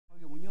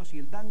y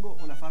el tango.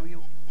 Hola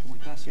Fabio, ¿cómo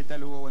estás? ¿Qué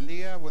tal, Hugo? Buen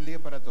día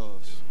para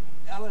todos.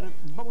 A ver,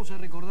 vamos a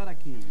recordar a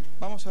quién.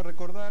 Vamos a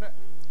recordar,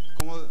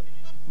 vamos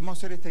a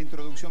hacer esta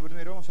introducción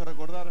primero, vamos a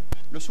recordar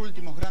los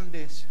últimos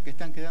grandes que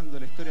están quedando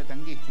de la historia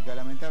tanguística.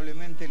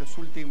 Lamentablemente las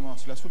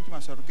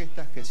últimas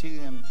orquestas que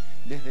siguen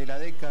desde la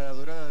década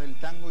dorada del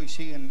tango y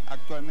siguen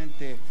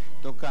actualmente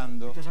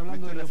tocando. Estás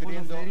hablando de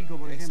Leopoldo Federico,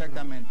 por ejemplo.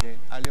 Exactamente,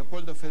 a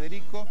Leopoldo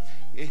Federico,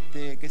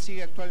 que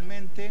sigue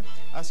actualmente,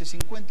 hace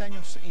 50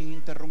 años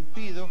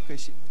ininterrumpidos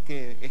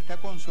que está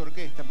con su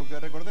orquesta, porque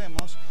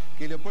recordemos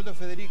que Leopoldo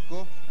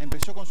Federico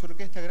empezó con su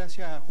orquesta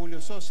gracias a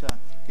Julio Sosa,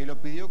 que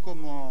lo pidió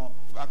como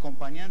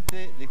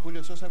acompañante de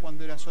Julio Sosa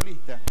cuando era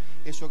solista.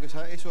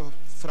 Esos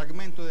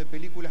fragmentos de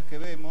películas que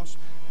vemos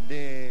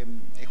de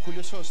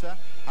Julio Sosa,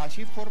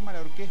 allí forma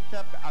la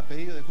orquesta a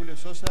pedido de Julio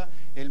Sosa,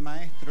 el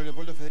maestro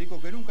Leopoldo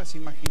Federico, que nunca se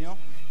imaginó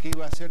que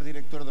iba a ser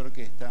director de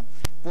orquesta.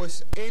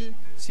 Pues él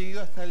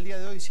siguió hasta el día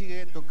de hoy,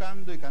 sigue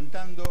tocando y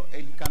cantando,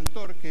 el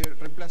cantor que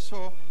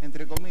reemplazó,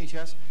 entre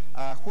comillas,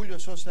 a Julio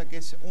Sosa, que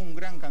es un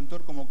gran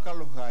cantor como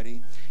Carlos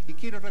Gari. Y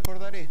quiero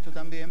recordar esto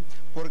también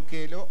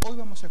porque hoy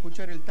vamos a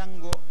escuchar el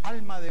tango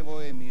Alma de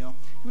Bohemio.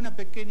 Y una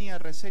pequeña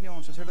reseña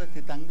vamos a hacer de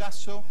este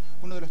tangazo,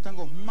 uno de los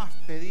tangos más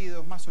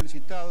pedidos, más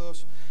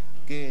solicitados,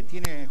 que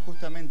tiene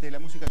justamente la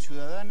música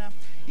ciudadana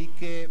y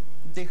que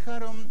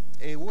dejaron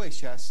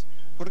huellas.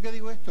 ¿Por qué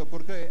digo esto?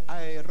 Porque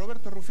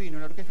Roberto Rufino,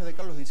 en la orquesta de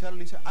Carlos Di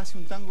Sarli, hace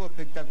un tango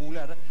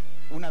espectacular,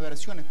 una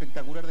versión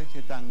espectacular de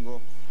este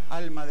tango,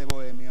 Alma de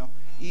Bohemio.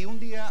 Y un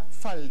día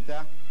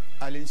falta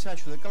al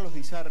ensayo de Carlos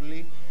Di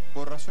Sarli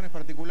por razones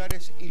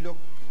particulares y lo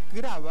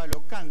graba,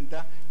 lo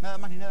canta, nada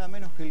más ni nada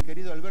menos que el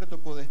querido Alberto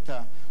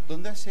Podestá,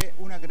 donde hace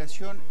una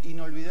creación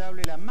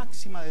inolvidable, la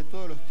máxima de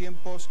todos los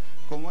tiempos,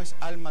 como es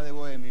Alma de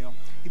Bohemio.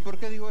 ¿Y por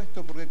qué digo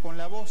esto? Porque con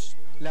la voz,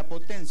 la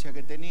potencia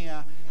que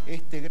tenía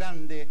este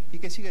grande y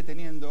que sigue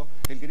teniendo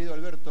el querido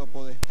Alberto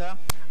Podestá,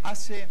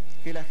 hace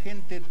que la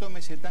gente tome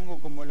ese tango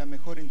como la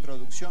mejor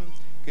introducción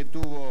que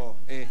tuvo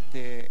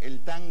el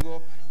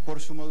tango por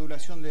su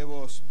modulación de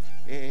voz.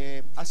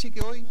 Así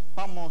que hoy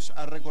vamos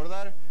a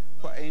recordar,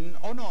 en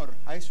honor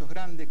a esos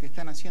grandes que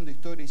están haciendo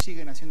historia y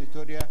siguen haciendo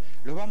historia,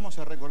 los vamos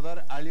a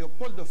recordar a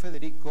Leopoldo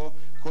Federico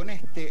con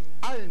este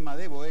Alma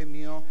de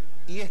Bohemio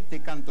y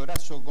este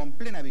cantorazo con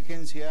plena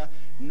vigencia.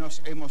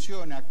 Nos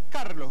emociona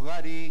Carlos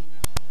Gari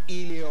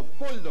y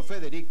Leopoldo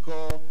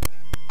Federico.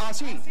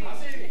 Así.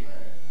 Así.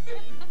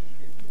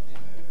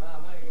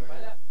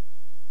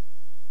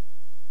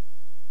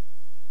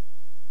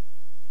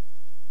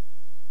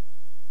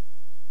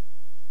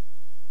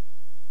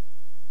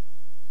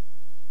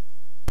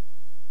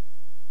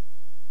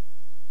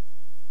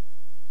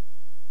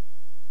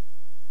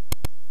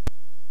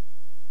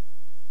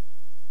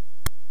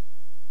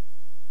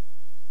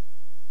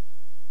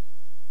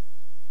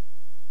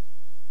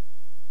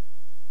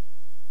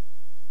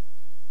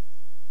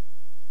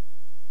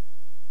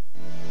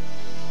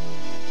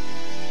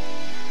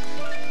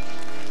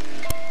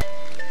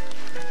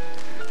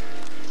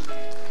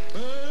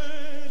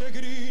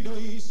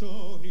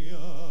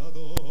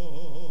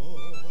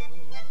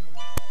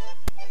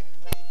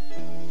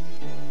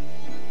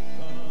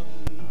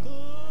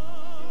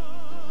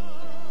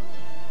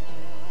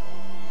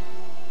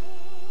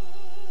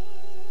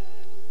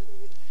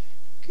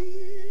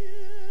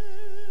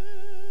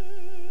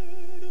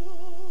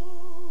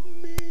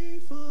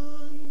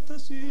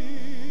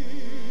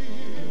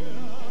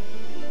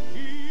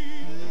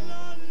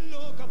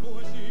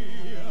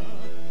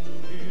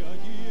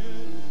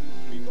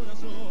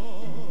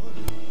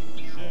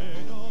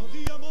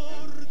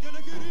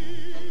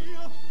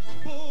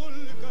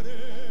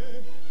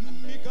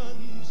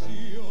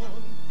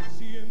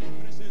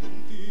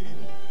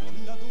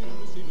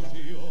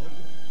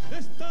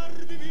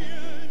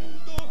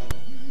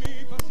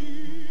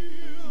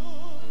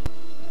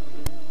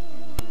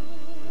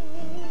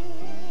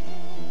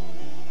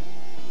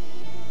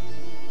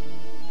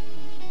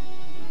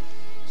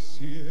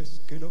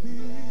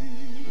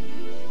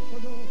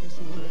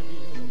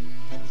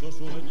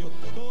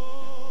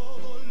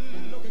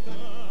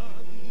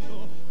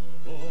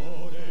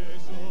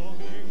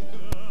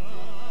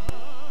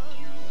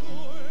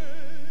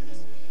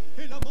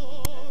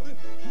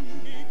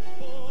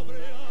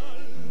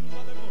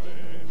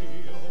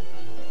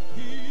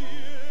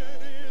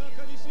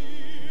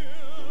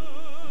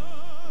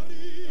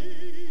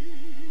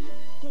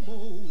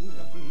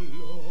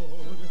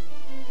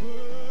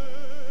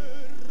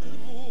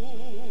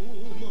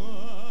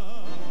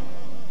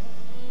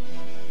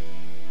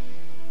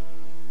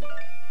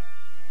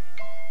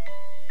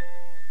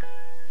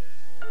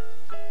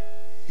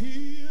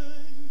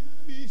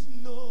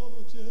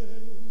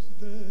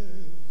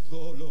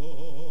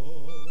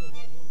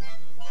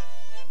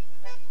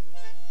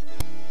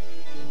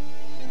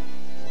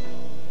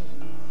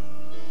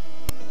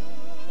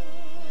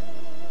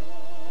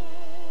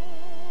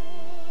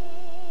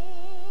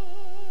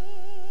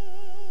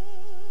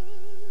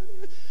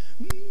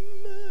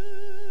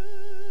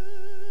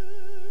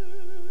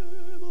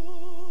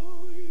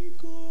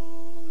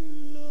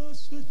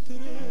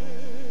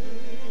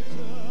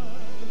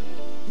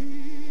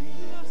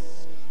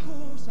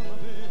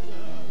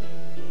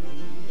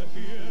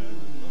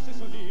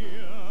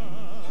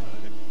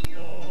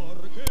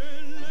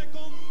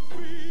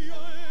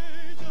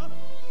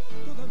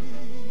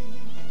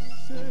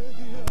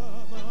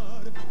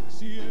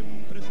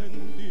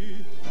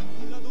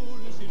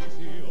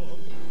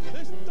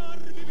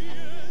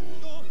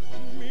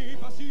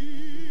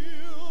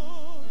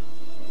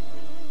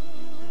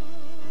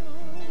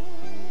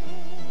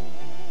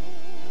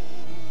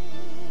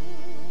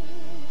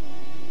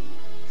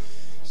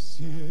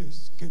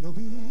 que no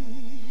vi